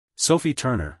Sophie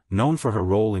Turner, known for her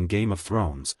role in Game of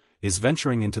Thrones, is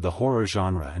venturing into the horror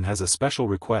genre and has a special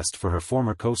request for her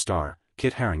former co-star,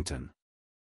 Kit Harington.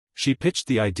 She pitched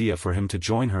the idea for him to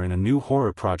join her in a new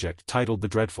horror project titled The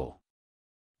Dreadful.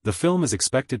 The film is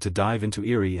expected to dive into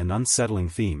eerie and unsettling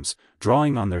themes,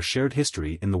 drawing on their shared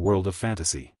history in the world of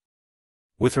fantasy.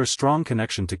 With her strong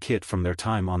connection to Kit from their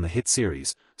time on the hit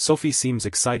series, Sophie seems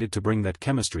excited to bring that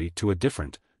chemistry to a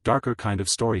different, darker kind of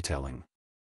storytelling.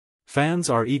 Fans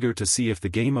are eager to see if the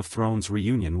Game of Thrones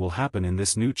reunion will happen in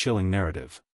this new chilling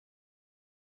narrative.